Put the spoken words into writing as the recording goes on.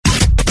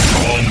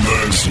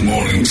This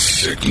morning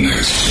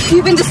sickness.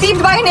 You've been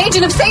deceived by an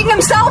agent of Satan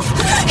himself.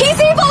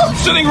 He's evil.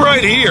 Sitting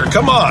right here.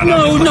 Come on.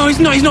 No, he's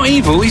not. He's not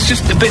evil. He's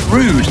just a bit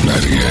rude.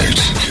 98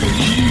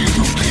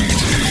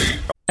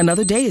 KUPD.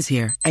 Another day is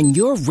here, and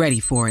you're ready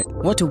for it.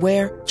 What to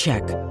wear?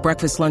 Check.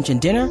 Breakfast, lunch, and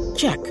dinner?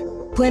 Check.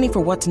 Planning for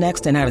what's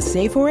next and how to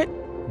save for it?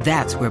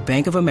 That's where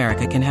Bank of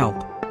America can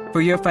help. For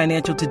your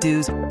financial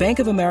to-dos, Bank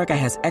of America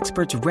has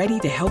experts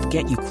ready to help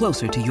get you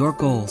closer to your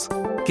goals.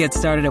 Get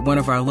started at one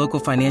of our local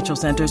financial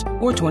centers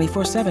or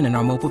 24/7 in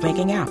our mobile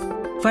banking app.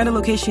 Find a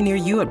location near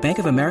you at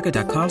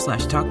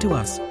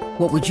bankofamerica.com/talktous.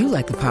 What would you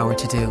like the power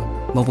to do?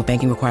 Mobile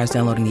banking requires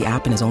downloading the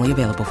app and is only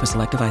available for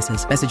select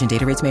devices. Message and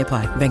data rates may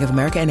apply. Bank of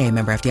America NA,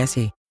 member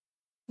FDIC.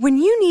 When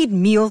you need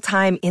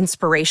mealtime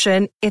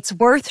inspiration, it's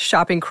worth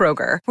shopping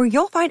Kroger, where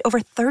you'll find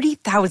over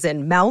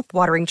 30,000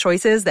 mouth-watering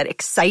choices that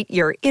excite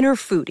your inner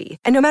foodie.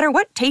 And no matter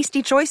what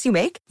tasty choice you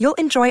make, you'll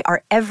enjoy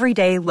our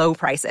everyday low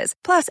prices,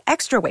 plus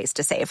extra ways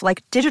to save,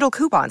 like digital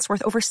coupons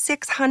worth over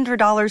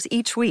 $600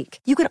 each week.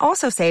 You can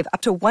also save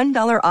up to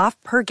 $1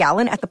 off per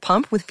gallon at the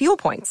pump with fuel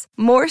points.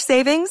 More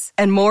savings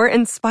and more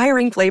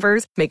inspiring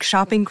flavors make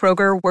shopping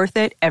Kroger worth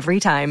it every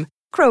time.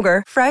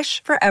 Kroger,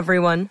 fresh for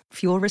everyone.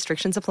 Fuel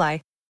restrictions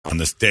apply. On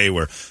this day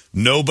where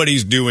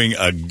nobody's doing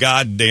a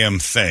goddamn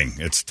thing.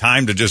 It's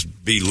time to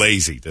just be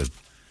lazy, to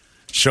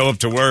show up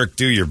to work,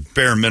 do your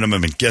bare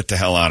minimum, and get the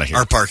hell out of here.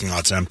 Our parking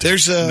lot's empty.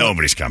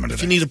 Nobody's coming today.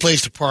 If you need a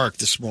place to park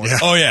this morning. Yeah.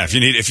 Oh, yeah.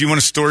 If you want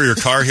to store your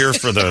car here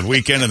for the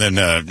weekend and then,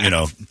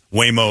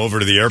 Waymo over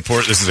to the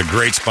airport, this is a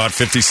great spot,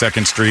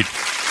 52nd Street.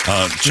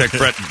 Check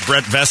Brett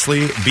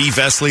Vesley, B.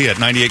 Vesley at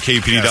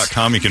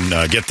 98kupd.com. You can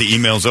get the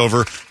emails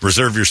over,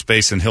 reserve your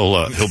space, and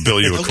he'll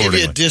bill you accordingly. He'll give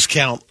you a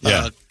discount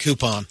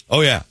coupon.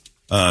 Oh, yeah.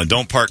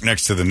 Don't park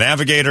next to the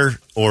Navigator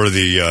or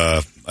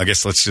the,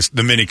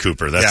 the Mini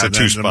Cooper. That's a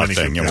two-spot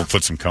thing, and we'll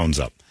put some cones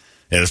up.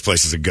 Yeah, this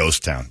place is a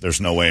ghost town.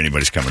 There's no way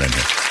anybody's coming in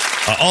here.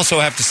 Also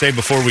have to say,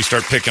 before we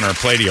start picking our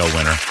Playdio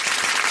winner,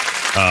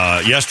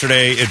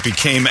 yesterday it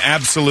became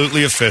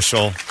absolutely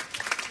official.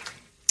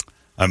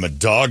 I'm a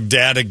dog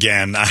dad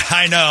again.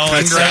 I know.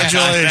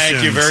 Congratulations.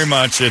 Thank you very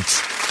much.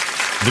 It's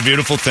the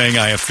beautiful thing.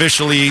 I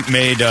officially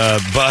made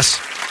Bus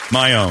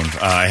my own.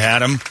 I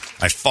had him.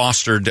 I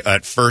fostered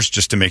at first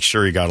just to make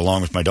sure he got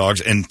along with my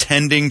dogs,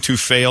 intending to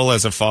fail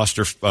as a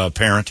foster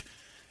parent,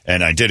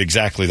 and I did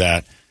exactly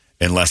that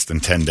in less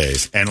than 10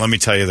 days. And let me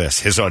tell you this.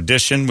 His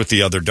audition with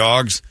the other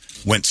dogs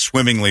went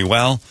swimmingly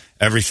well.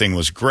 Everything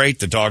was great.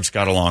 The dogs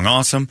got along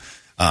awesome.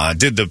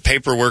 Did the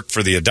paperwork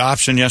for the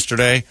adoption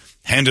yesterday.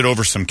 Handed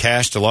over some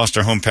cash to Lost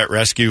Our Home Pet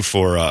Rescue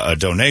for a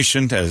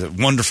donation.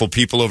 Wonderful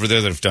people over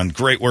there that have done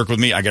great work with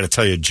me. I got to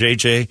tell you,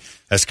 JJ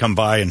has come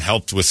by and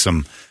helped with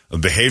some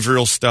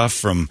behavioral stuff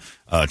from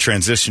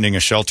transitioning a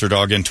shelter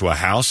dog into a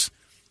house,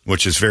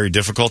 which is very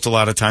difficult a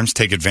lot of times.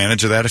 Take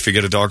advantage of that if you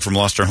get a dog from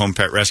Lost Our Home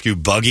Pet Rescue.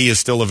 Buggy is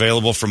still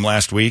available from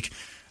last week,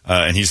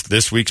 and he's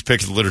this week's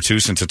pick of the litter, too,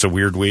 since it's a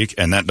weird week,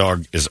 and that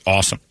dog is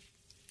awesome.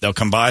 They'll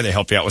come by. They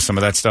help you out with some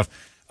of that stuff,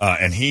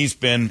 and he's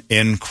been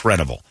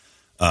incredible.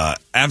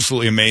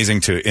 Absolutely amazing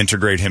to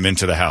integrate him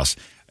into the house.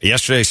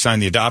 Yesterday, I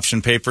signed the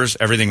adoption papers.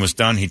 Everything was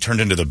done. He turned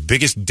into the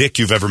biggest dick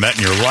you've ever met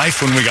in your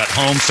life when we got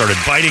home. Started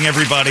biting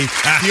everybody.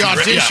 The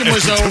audition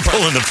was over.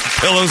 Pulling the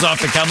pillows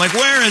off the couch. I'm like,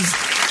 where is...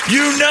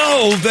 You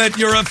know that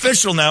you're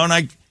official now.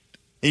 And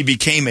he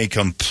became a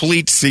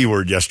complete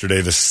C-word yesterday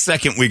the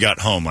second we got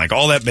home. Like,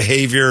 all that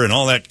behavior and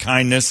all that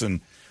kindness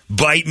and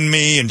biting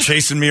me and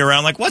chasing me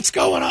around. Like, what's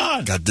going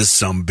on? Got this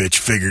sumbitch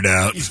figured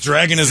out. He's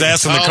dragging his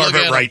ass on the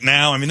carpet right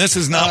now. I mean, this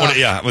is not what...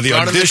 Well, the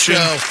audition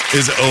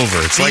is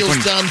over. It's like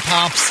when... done,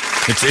 Pops.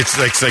 It's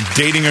like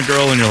dating a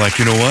girl and you're like,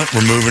 you know what?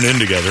 We're moving in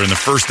together. And the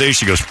first day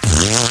she goes,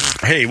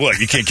 hey, what?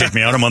 You can't kick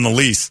me out. I'm on the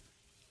lease.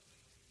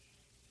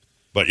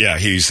 But, yeah,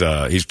 he's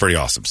pretty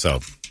awesome.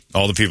 So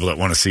all the people that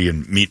want to see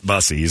and meet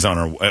Bussy, he's on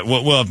our...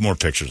 We'll have more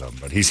pictures of him,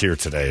 but he's here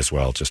today as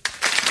well, just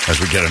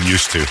as we get him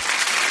used to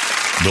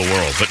the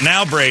world. But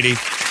now, Brady,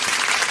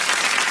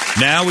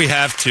 now we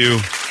have to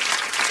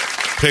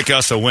pick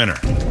us a winner.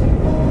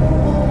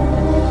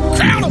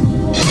 Crown him!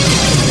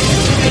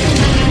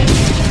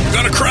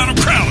 Gotta crown him.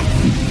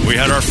 We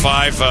had our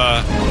 5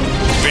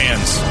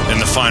 bands in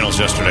the finals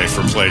yesterday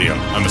for Playdio.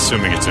 I'm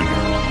assuming it's in here.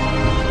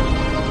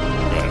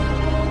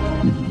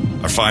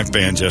 Good. Our 5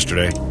 bands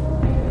yesterday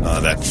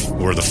that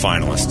were the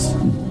finalists.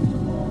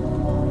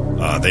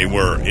 They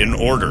were in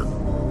order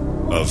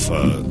of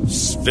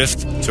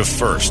 5th to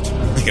 1st.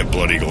 You got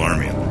Blood Eagle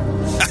Army in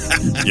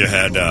there. You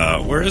had,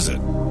 where is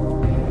it?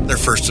 They're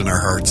first in our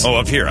hearts. Oh,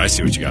 up here. I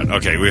see what you got.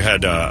 Okay, we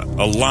had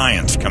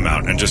Alliance come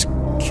out and just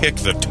kick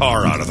the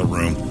tar out of the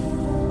room.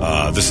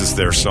 This is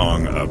their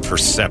song,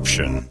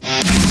 Perception.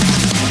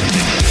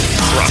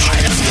 Crush.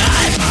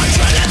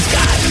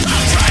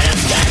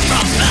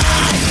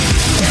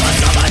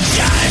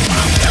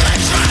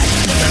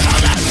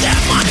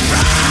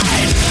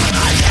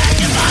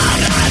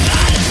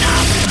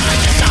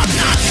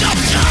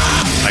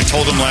 I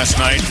told him last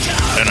night,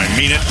 and I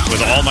mean it with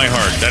all my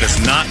heart, that is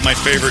not my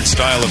favorite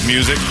style of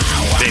music.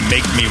 They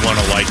make me want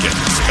to like it,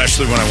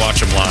 especially when I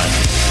watch them live.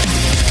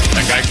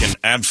 That guy can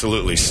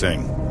absolutely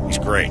sing. He's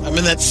great. I'm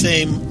in that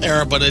same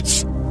era, but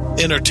it's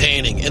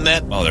entertaining. And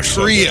that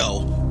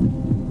trio,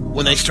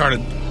 when they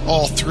started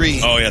all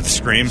three. Oh, yeah, the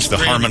screams, the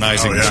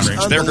harmonizing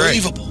screams. They're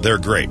great. They're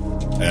great.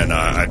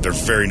 And they're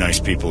very nice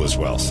people as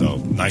well. So,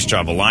 nice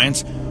job,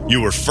 Alliance.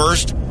 You were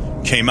first,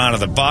 came out of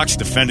the box,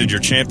 defended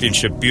your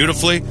championship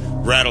beautifully.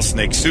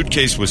 Rattlesnake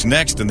Suitcase was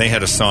next, and they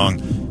had a song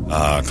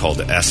called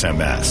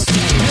SMS.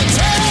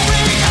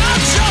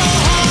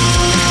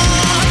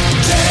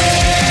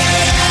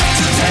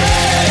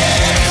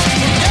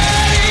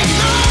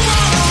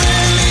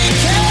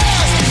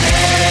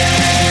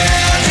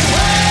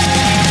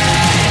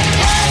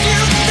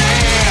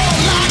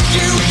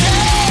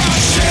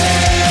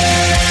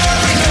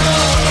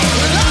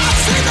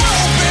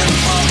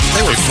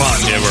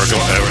 Fun. Yeah,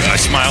 I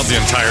smiled the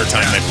entire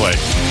time they played.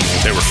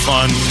 They were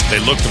fun. They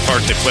looked the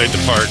part. They played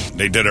the part.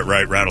 They did it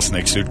right.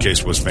 Rattlesnake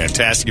Suitcase was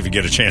fantastic if you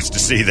get a chance to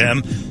see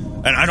them.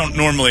 And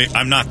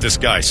I'm not this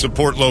guy.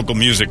 Support local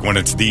music when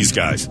it's these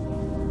guys.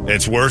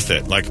 It's worth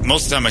it. Like,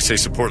 most of the time I say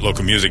support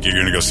local music, you're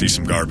going to go see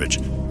some garbage.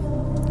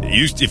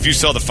 If you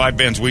saw the 5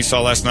 bands we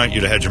saw last night,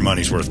 you'd have had your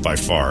money's worth by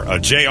far. A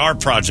JR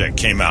Project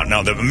came out.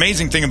 Now, the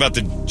amazing thing about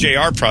the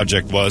JR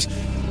Project was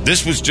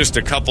this was just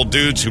a couple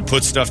dudes who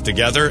put stuff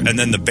together, and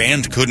then the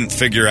band couldn't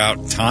figure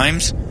out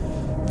times.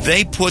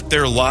 They put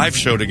their live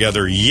show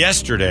together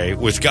yesterday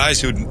with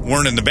guys who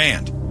weren't in the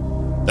band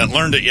that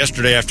learned it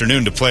yesterday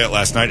afternoon to play it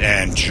last night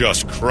and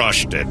just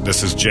crushed it.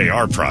 This is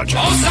JR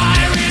Project.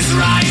 Osiris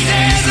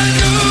rises,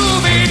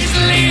 Anubis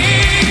leave.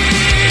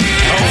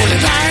 Holy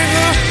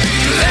tiger,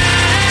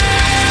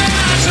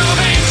 lands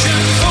of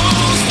ancient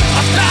foes,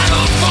 a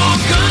battle for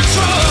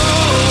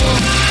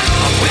control,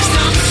 a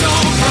wisdom so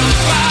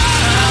profound.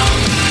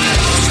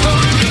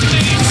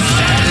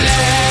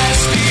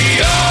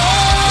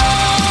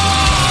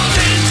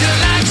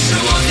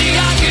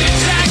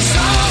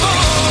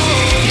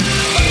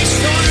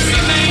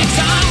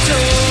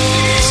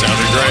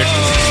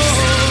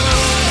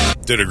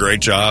 Did a great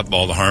job.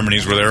 All the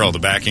harmonies were there. All the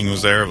backing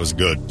was there. It was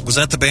good. Was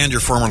that the band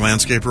your former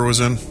landscaper was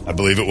in? I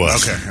believe it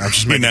was. Okay. I was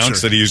just he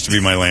announced that he used to be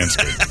my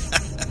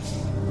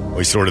landscaper.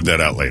 We sorted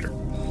that out later.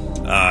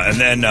 And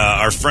then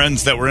our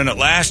friends that were in it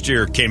last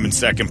year came in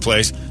second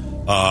place.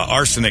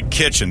 Arsenic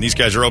Kitchen. These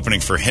guys are opening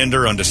for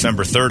Hinder on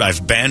December 3rd.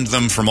 I've banned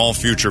them from all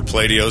future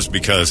Playdios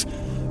because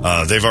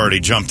they've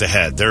already jumped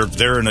ahead.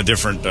 They're in a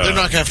different... they're not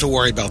going to have to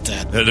worry about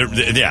that.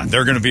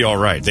 They're going to be all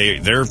right.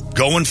 They're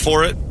going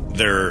for it.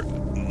 They're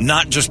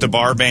not just a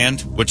bar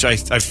band, which I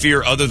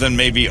fear other than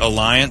maybe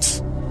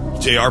Alliance,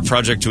 JR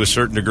Project to a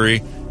certain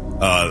degree.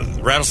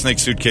 Rattlesnake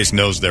Suitcase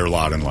knows their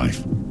lot in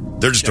life.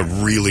 They're just a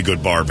really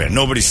good bar band.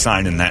 Nobody's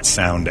signing that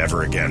sound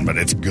ever again, but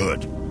it's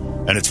good.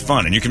 And it's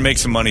fun. And you can make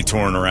some money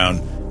touring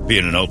around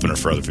being an opener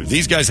for other people.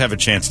 These guys have a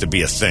chance to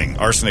be a thing.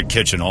 Arsenic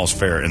Kitchen, All's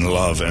Fair in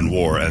Love and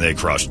War, and they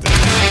crushed it.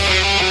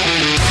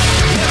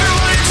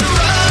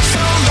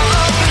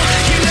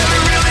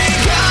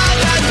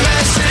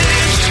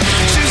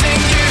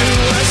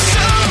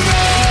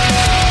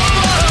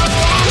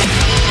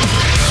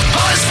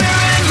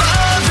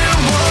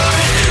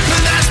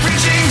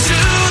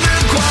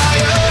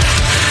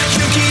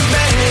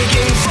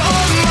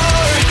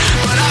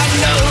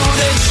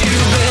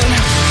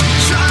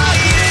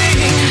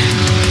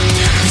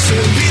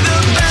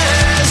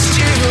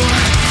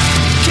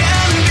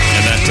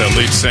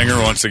 Lead singer,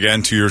 once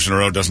again, 2 years in a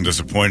row, doesn't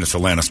disappoint. It's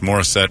Alanis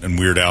Morissette, and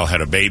Weird Al had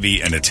a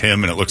baby, and it's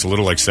him, and it looks a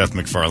little like Seth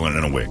MacFarlane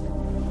in a wig.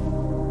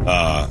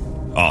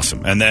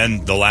 Awesome. And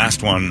then the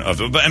last one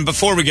and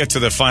before we get to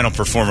the final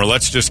performer,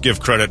 let's just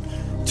give credit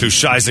to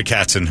Shiza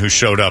Katzen, who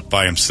showed up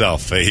by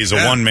himself. He's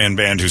a one-man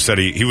band who said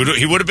he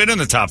would have been in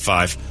the top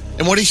 5.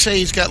 And what did he say?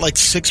 He's got like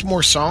 6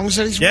 more songs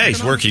that he's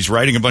working on? He's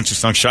writing a bunch of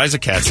songs. Shiza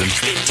Katzen.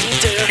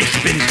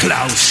 It's been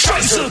Klaus.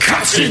 Shiza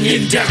Katzen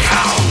in der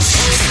Haus.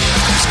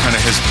 It's kind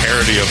of his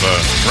parody of a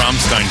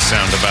Rammstein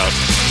sound about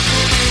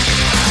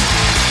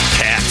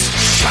cats.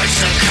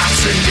 Shiza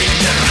Katzen in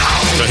der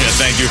Haus. So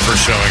thank you for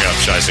showing up,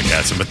 Shiza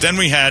Katzen. But then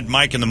we had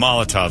Mike and the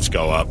Molotovs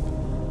go up,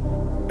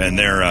 and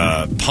they're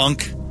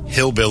punk,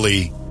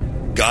 hillbilly,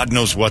 God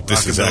knows what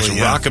this is actually.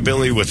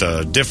 Rockabilly with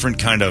a different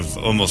kind of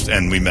almost,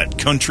 and we met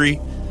country.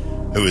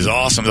 It was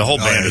awesome. The whole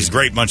band is a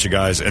great bunch of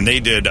guys, and they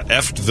did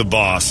F'd the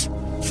Boss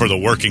for the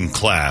working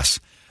class.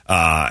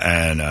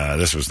 And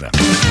this was them. The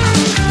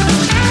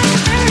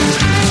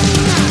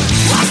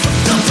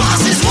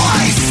boss's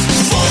wife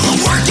for the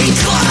working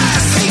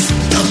class.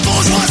 The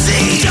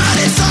bourgeoisie done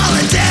in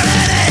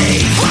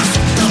solidarity.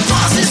 The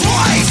boss's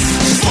wife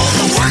for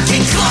the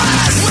working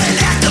class. An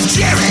act of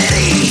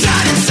charity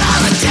done in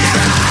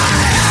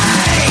solidarity.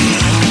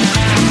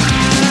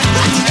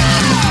 Let's go!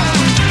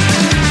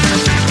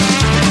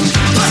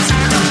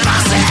 The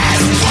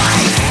boss's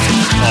wife.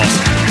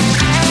 Awesome.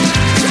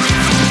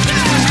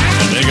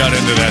 They got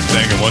into that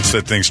thing, and once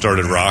that thing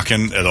started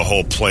rocking, the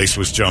whole place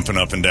was jumping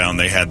up and down.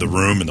 They had the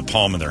room in the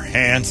palm of their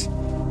hands.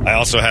 I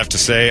also have to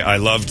say, I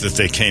loved that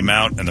they came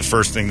out, and the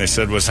first thing they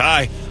said was,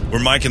 "Hi, we're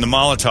Mike and the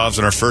Molotovs,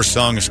 and our first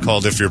song is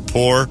called If You're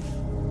Poor,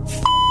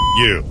 F***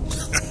 You."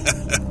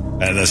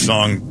 And the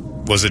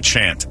song was a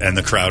chant, and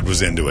the crowd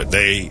was into it.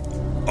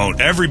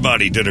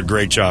 Everybody did a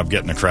great job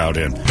getting the crowd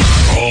in.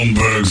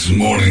 Holmberg's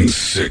Morning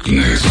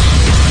Sickness.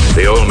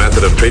 The old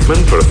method of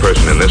treatment for a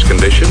person in this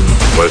condition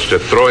was to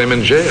throw him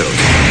in jail.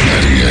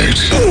 98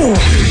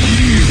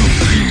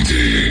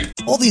 KUPD.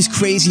 All these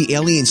crazy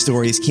alien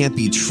stories can't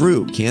be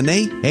true, can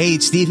they? Hey,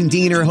 it's Stephen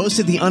Diener, host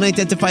of the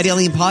Unidentified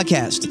Alien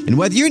Podcast. And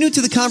whether you're new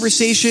to the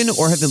conversation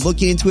or have been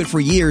looking into it for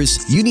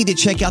years, you need to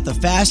check out the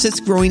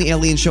fastest growing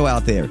alien show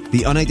out there,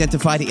 the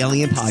Unidentified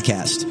Alien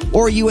Podcast,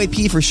 or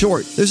UAP for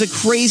short. There's a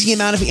crazy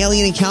amount of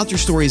alien encounter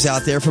stories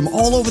out there from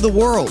all over the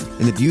world.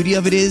 And the beauty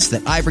of it is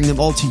that I bring them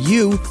all to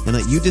you and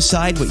let you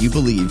decide what you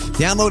believe.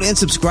 Download and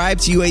subscribe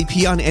to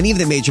UAP on any of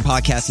the major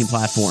podcasting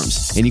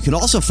platforms. And you can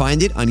also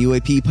find it on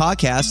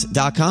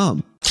UAPpodcast.com.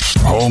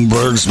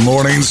 Holmberg's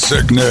Morning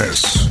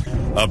Sickness.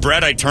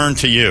 Brett, I turn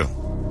to you.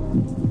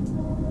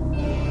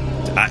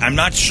 I'm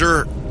not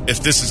sure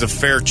if this is a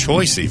fair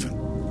choice even.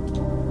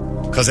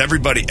 Because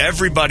everybody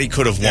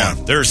could have won. Yeah.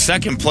 Their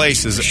second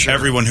place is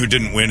everyone who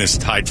didn't win is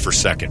tied for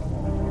second.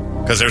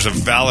 Because there's a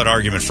valid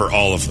argument for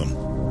all of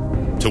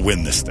them to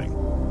win this thing.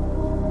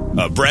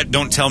 Brett,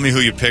 don't tell me who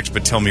you picked,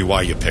 but tell me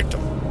why you picked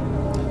them.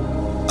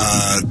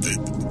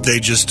 They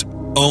just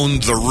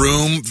owned the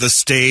room, the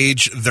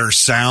stage, their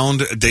sound.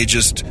 They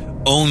just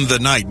owned the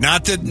night.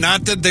 Not that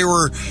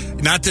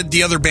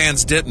the other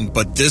bands didn't,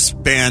 but this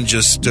band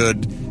just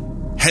stood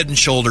head and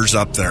shoulders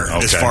up there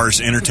as far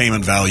as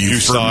entertainment value you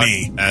for saw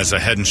me. It as a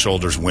head and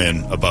shoulders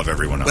win above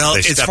everyone else. Well, They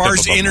as stepped far up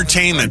as above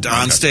entertainment them.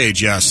 on Okay.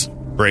 stage, yes.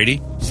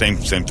 Brady, same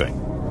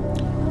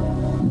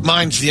thing.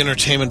 Mine's the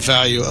entertainment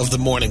value of the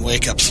morning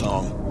wake-up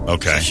song.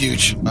 Okay. It's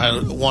huge. I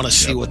want to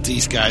see what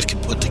these guys can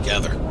put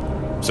together.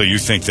 So you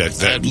think that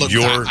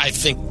I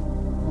think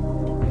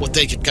what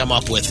they could come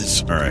up with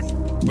is all right.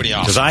 Pretty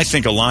awesome. Because I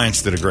think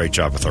Alliance did a great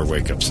job with our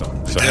wake up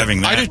song. So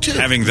having I do too.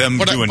 having them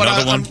do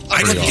another one.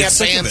 I look pretty at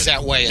awesome. bands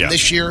that way, and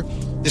this year,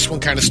 this one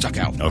kind of stuck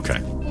out. Okay.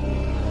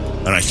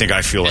 And I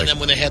feel like And then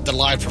when they had the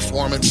live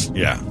performance,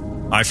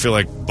 I feel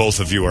like both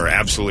of you are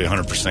absolutely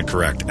 100%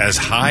 correct. As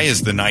high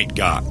as the night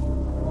got,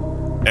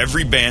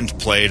 every band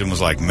played and was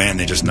like, man,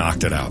 they just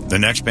knocked it out. The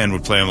next band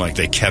would play them like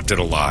they kept it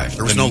alive.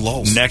 There was no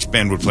lulls. The next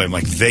band would play them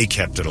like they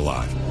kept it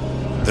alive.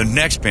 The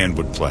next band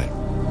would play.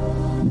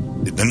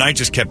 The night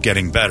just kept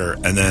getting better,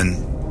 and then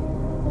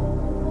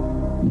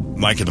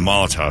Mike and the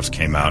Molotovs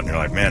came out, and you're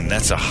like, man,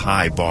 that's a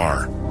high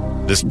bar.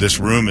 This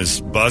room is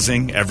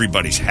buzzing.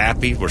 Everybody's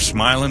happy. We're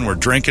smiling. We're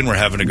drinking. We're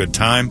having a good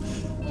time.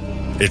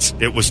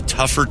 It was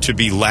tougher to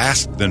be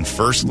last than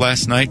first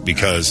last night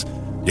because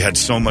you had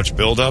so much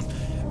buildup.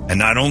 And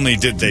not only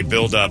did they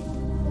build up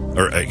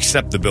or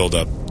accept the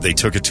buildup, they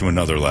took it to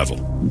another level.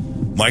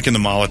 Mike and the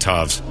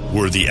Molotovs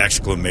were the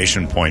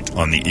exclamation point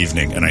on the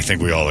evening, and I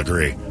think we all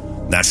agree.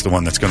 That's the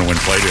one that's going to win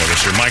Playdio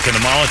this year. Mike and the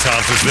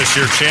Molotovs is this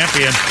year's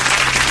champion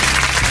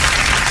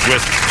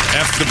with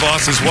F the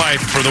Boss's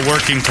Wife for the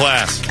working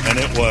class. And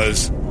it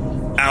was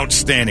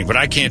outstanding. But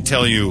I can't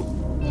tell you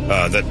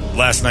that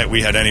last night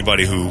we had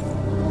anybody who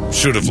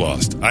should have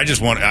lost.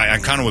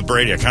 I'm kind of with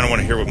Brady. I kind of want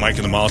to hear what Mike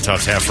and the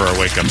Molotovs have for our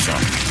wake-up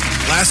song.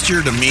 Last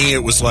year, to me,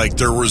 it was like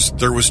there was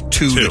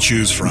two to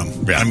choose from.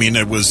 Yeah. I mean,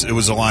 it was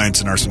Alliance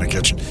and Arsenic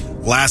Kitchen.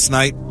 Last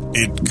night,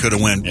 it could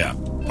have went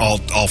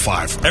all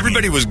five.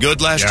 Everybody was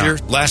good last year.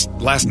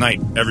 Last night,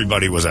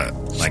 everybody was at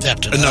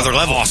another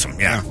level. Awesome,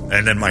 yeah.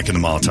 And then Mike and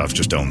the Molotovs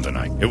just owned the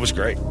night. It was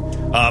great.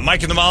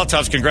 Mike and the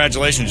Molotovs,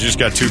 congratulations! You just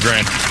got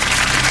 $2,000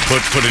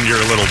 put in your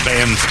little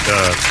band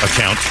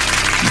account.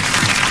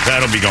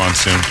 That'll be gone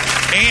soon.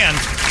 And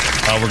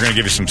we're going to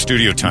give you some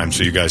studio time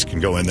so you guys can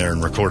go in there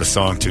and record a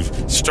song to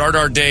start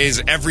our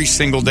days every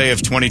single day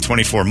of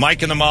 2024.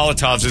 Mike and the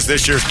Molotovs is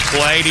this year's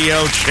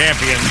Playdio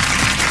champion.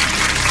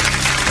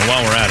 And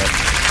while we're at it,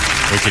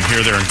 we can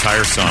hear their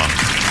entire song.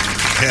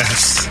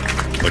 Yes.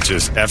 Which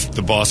is F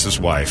the Boss's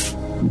Wife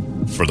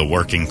for the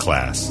working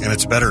class. And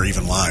it's better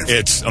even live.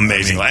 It's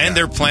amazing. And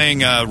they're playing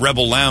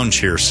Rebel Lounge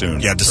here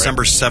soon. Yeah,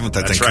 December 7th,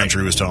 I think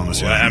Country was telling us.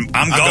 Yeah. Well,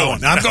 I'm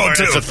going. I'm going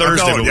too. It's a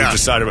Thursday, but we've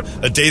decided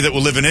a day that will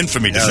live in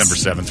infamy, Yes.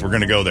 December 7th. We're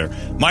going to go there.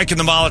 Mike and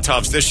the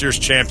Molotovs, this year's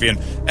champion.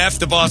 F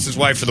the Boss's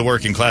Wife for the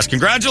working class.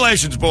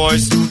 Congratulations,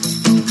 boys.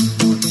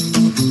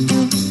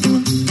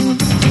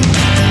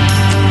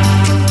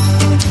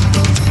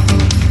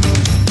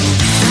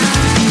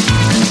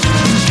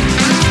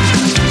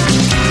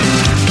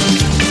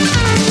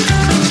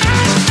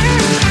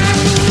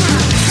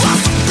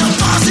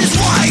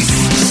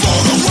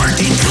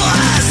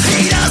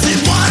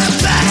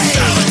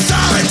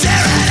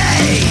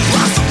 Solidarity.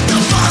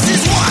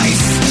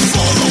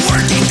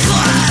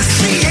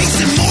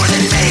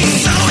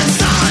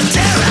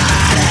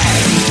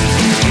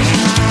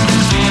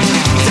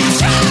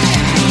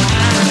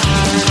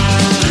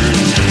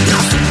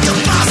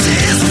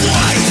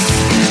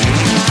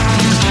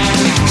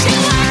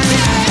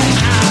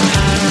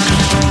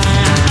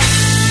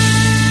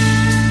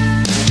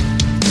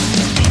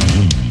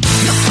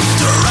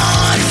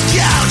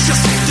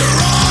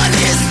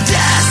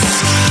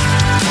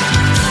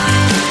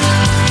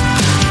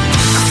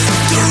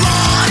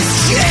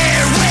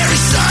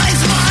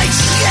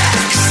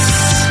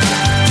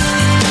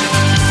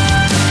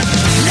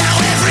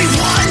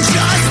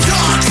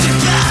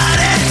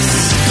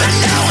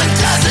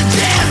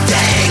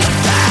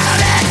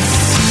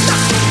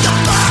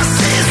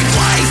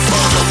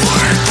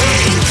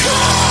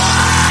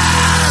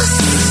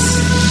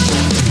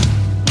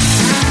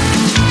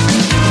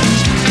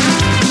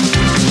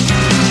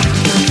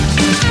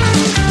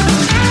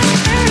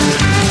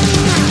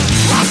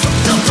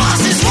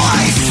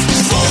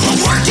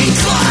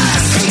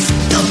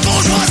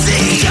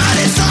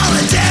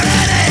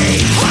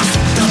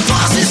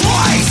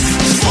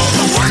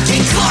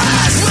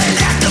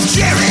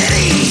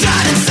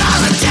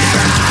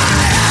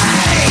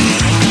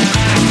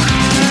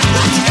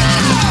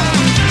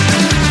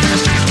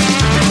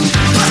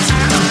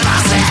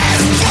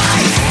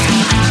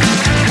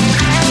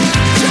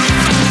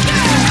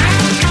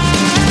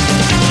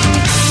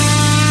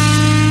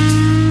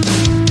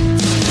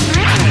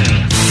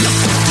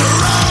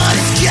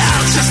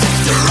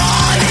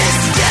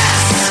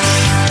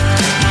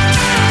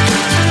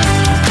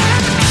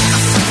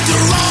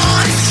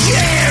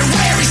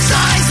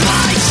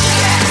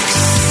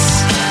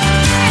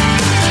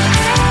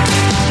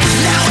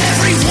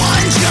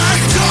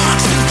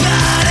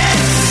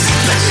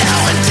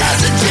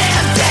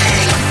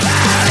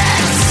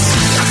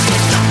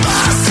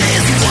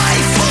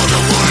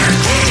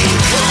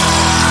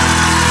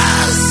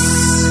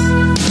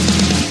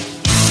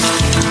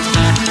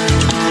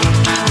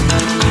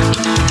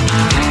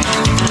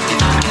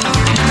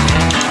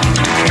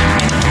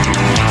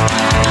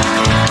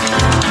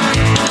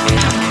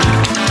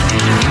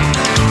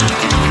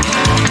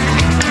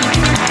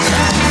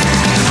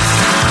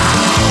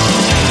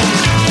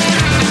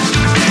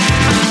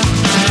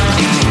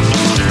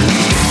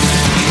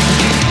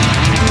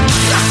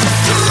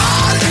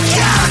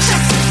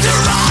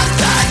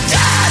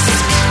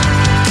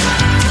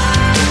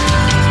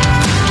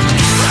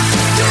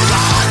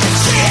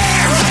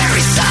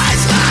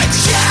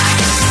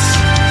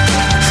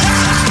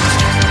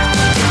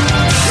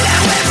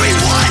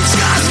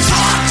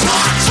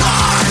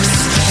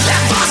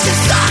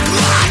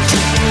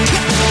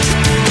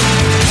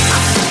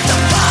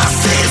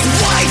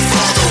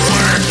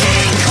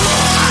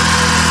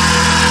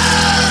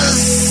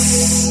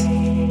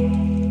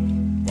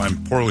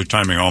 perfectly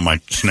timing all my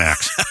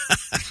snacks.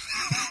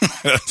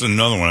 That's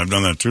another one. I've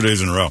done that 2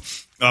 days in a row.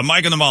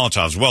 Mike and the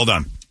Molotovs, well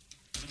done.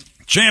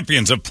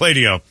 Champions of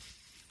Playdio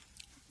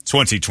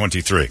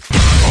 2023.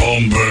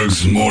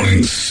 Holmberg's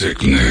Morning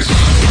Sickness.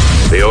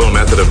 The old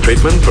method of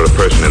treatment for a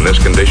person in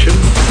this condition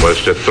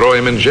was to throw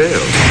him in jail.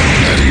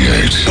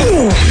 98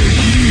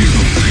 KUPD.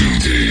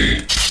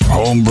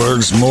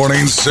 Holmberg's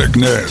Morning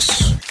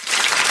Sickness.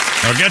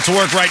 Now get to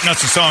work writing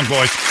us a song,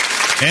 boys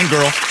and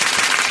girl.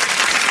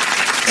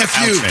 F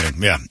you.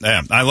 Yeah,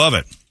 I love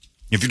it.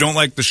 If you don't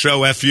like the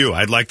show, F you.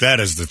 I'd like that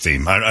as the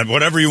theme.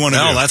 Whatever you want to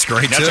do. No, that's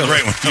great, That's too. a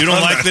great one. You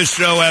don't like this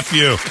show, F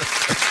you.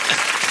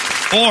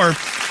 Or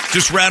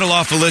just rattle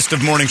off a list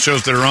of morning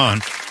shows that are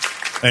on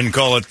and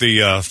call it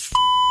the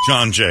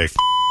John J.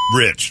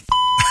 Rich.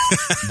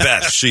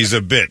 Beth, she's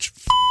a bitch.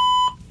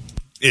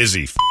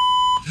 Izzy.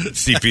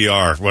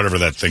 CPR, whatever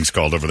that thing's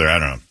called over there. I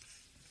don't know.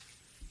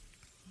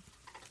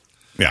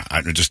 Yeah,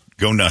 I just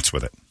go nuts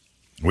with it.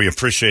 We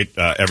appreciate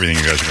everything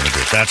you guys are going to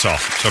do. That's all.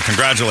 So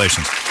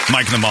congratulations,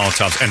 Mike and the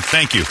Molotovs. And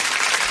thank you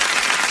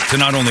to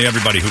not only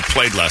everybody who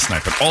played last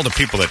night, but all the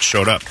people that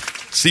showed up.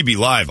 CB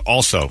Live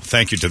also,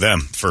 thank you to them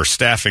for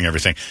staffing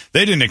everything.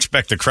 They didn't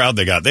expect the crowd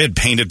they got. They had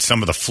painted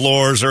some of the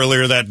floors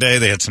earlier that day.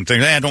 They had some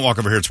things. Don't walk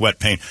over here. It's wet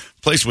paint.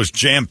 The place was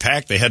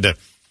jam-packed. They had to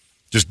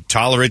just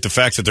tolerate the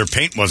fact that their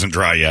paint wasn't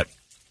dry yet.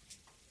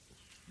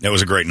 It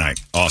was a great night.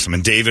 Awesome.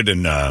 And David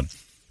and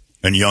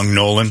young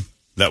Nolan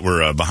that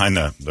were behind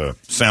the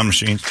sound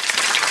machines.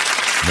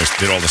 They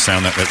did all the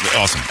sound.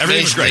 Awesome.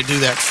 Everything was great. They do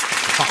that,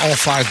 all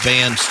 5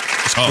 bands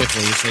as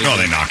quickly as they do.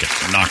 They knock it.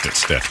 Knocked it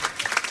stiff.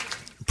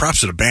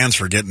 Props to the bands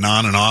for getting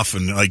on and off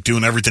and like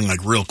doing everything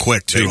like real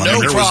quick too.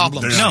 No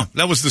problems. No,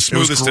 that was the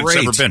smoothest it's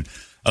ever been.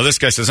 This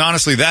guy says,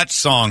 honestly, that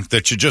song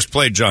that you just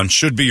played, John,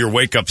 should be your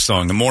wake-up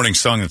song, the morning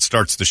song that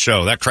starts the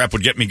show. That crap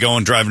would get me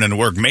going driving into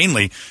work,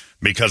 mainly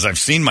because I've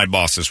seen my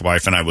boss's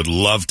wife and I would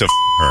love to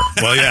her.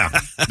 Well, yeah,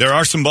 there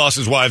are some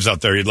boss's wives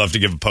out there you'd love to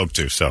give a poke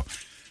to, so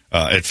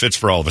it fits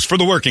for all of us. For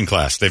the working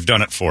class, they've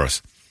done it for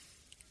us.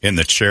 In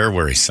the chair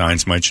where he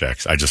signs my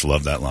checks. I just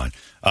love that line.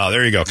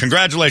 There you go.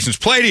 Congratulations.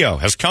 Playdio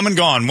has come and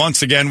gone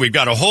once again. We've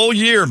got a whole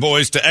year,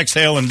 boys, to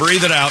exhale and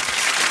breathe it out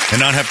and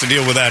not have to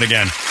deal with that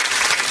again.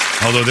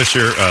 Although this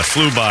year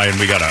flew by and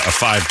we got a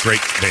 5 great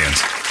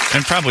bands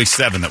and probably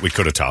 7 that we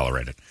could have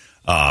tolerated.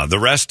 The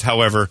rest,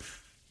 however,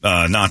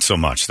 not so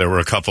much. There were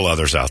a couple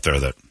others out there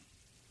that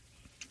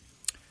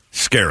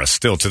scare us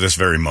still to this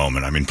very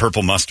moment. I mean,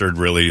 Purple Mustard,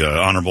 really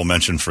honorable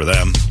mention for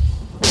them.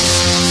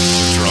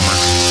 Drummer.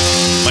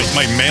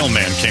 My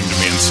mailman came to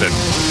me and said,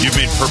 "You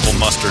made Purple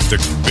Mustard the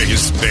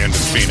biggest band in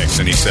Phoenix."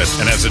 And he said,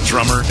 "And as a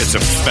drummer, it's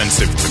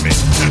offensive to me."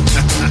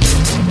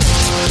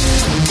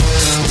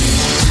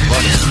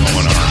 What is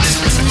going on?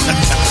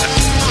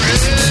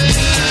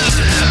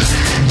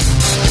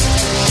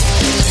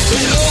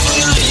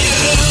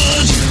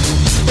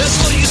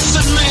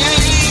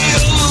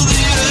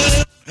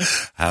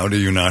 How do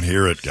you not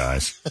hear it,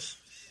 guys?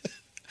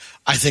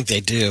 I think they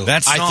do.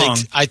 That song.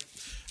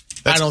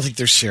 I don't think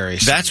they're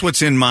serious. That's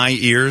what's in my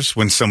ears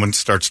when someone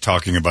starts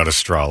talking about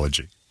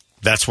astrology.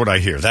 That's what I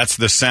hear. That's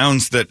the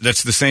sounds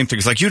that's the same thing.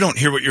 It's like you don't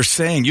hear what you're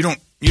saying. You don't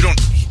hear your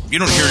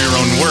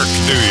own work,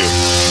 do you?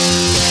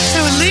 So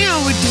a Leo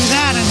would do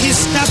that, and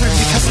he's stubborn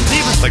because of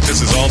Libra. Like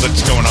this is all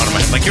that's going on in my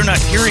head. Like you're not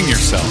hearing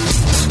yourself.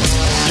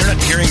 You're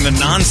not hearing the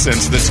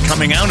nonsense that's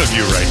coming out of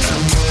you right now.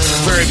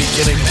 Very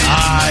beginning.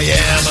 I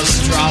am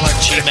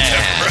astrology man.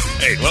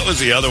 Right. What was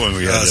the other one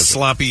we had?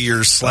 Sloppy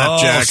or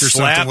Slapjack or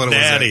something. What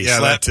Daddy. was that? Yeah,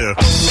 Slap. that too.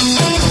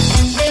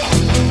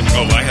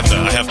 Oh, I have to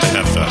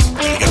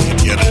You got to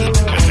get it.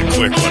 That's a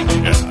quick one.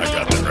 Yeah, I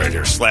got that right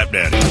here. Slap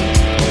Daddy.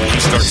 When you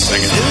start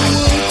singing.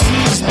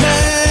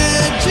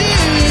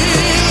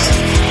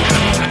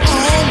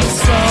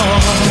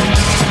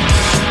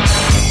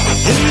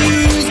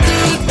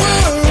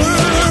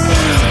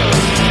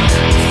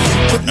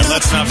 And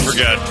let's not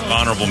forget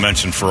honorable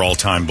mention for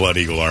all-time Blood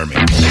Eagle Army.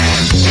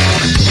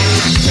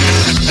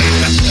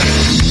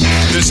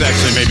 This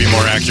actually may be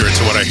more accurate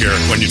to what I hear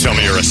when you tell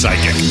me you're a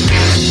psychic.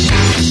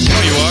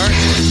 Oh, you are?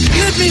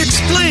 Let me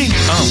explain.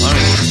 Oh, all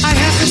right. I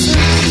have this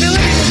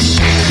ability to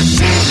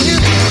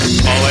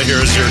All I hear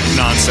is your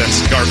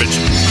nonsense garbage.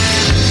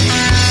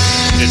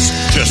 It's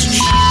just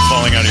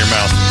falling out of your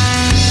mouth.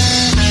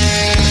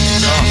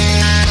 Oh,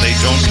 they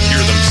don't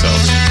hear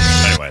themselves.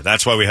 Anyway,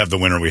 that's why we have the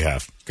winner we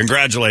have.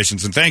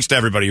 Congratulations, and thanks to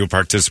everybody who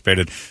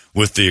participated,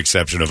 with the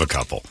exception of a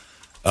couple.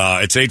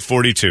 It's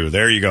 8:42.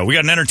 There you go. We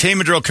got an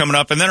entertainment drill coming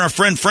up, and then our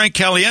friend Frank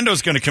Caliendo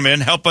is going to come in,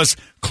 help us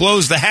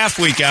close the half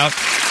week out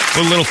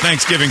with a little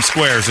Thanksgiving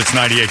squares. It's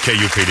 98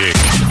 KUPD.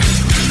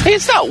 Hey,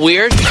 it's not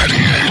weird.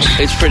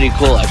 It's pretty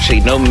cool,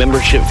 actually. No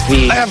membership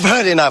fee. I have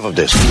heard enough of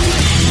this.